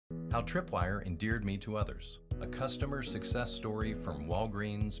How Tripwire endeared me to others. A customer success story from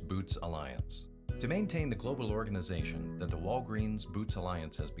Walgreens Boots Alliance. To maintain the global organization that the Walgreens Boots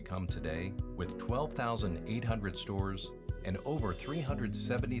Alliance has become today, with 12,800 stores and over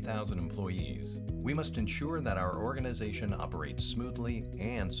 370,000 employees, we must ensure that our organization operates smoothly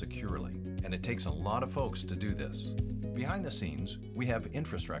and securely, and it takes a lot of folks to do this. Behind the scenes, we have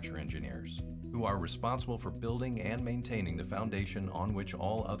infrastructure engineers who are responsible for building and maintaining the foundation on which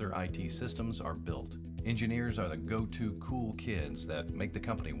all other IT systems are built. Engineers are the go-to cool kids that make the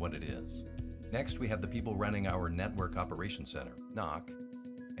company what it is. Next, we have the people running our Network Operations Center, NOC,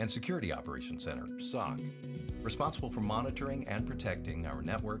 and Security Operations Center, SOC, responsible for monitoring and protecting our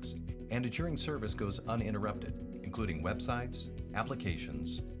networks and ensuring service goes uninterrupted, including websites,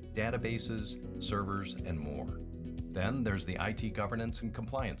 applications, databases, servers, and more. Then there's the IT governance and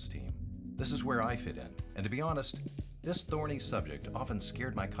compliance team. This is where I fit in, and to be honest, this thorny subject often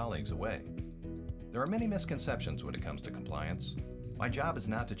scared my colleagues away. There are many misconceptions when it comes to compliance. My job is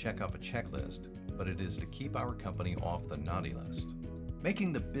not to check off a checklist, but it is to keep our company off the naughty list.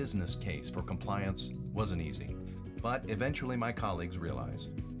 Making the business case for compliance wasn't easy, but eventually my colleagues realized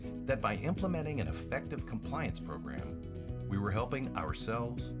that by implementing an effective compliance program, we were helping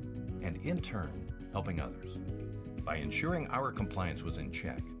ourselves and in turn helping others. By ensuring our compliance was in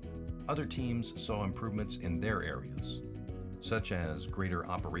check, other teams saw improvements in their areas, such as greater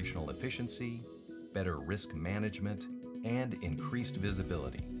operational efficiency, better risk management, and increased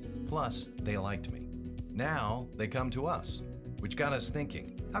visibility. Plus, they liked me. Now, they come to us, which got us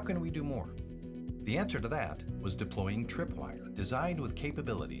thinking, how can we do more? The answer to that was deploying Tripwire, designed with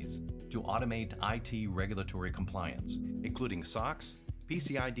capabilities to automate IT regulatory compliance, including SOX,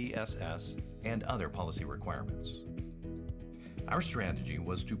 PCI DSS, and other policy requirements. Our strategy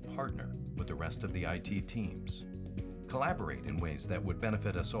was to partner with the rest of the IT teams, collaborate in ways that would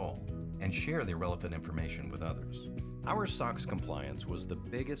benefit us all, and share the relevant information with others. Our SOX compliance was the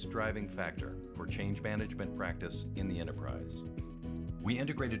biggest driving factor for change management practice in the enterprise. We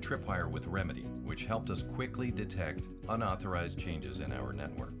integrated Tripwire with Remedy, which helped us quickly detect unauthorized changes in our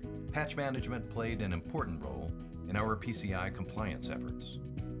network. Patch management played an important role in our PCI compliance efforts.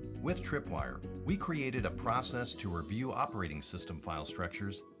 With Tripwire, we created a process to review operating system file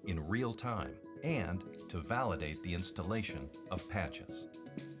structures in real time and to validate the installation of patches.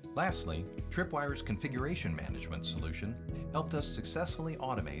 Lastly, Tripwire's configuration management solution helped us successfully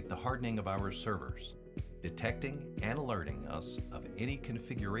automate the hardening of our servers, detecting and alerting us of any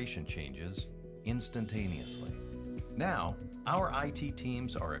configuration changes instantaneously. Now, our IT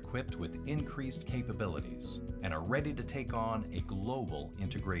teams are equipped with increased capabilities and are ready to take on a global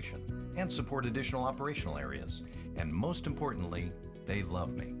integration and support additional operational areas. And most importantly, they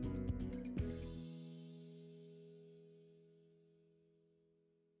love me.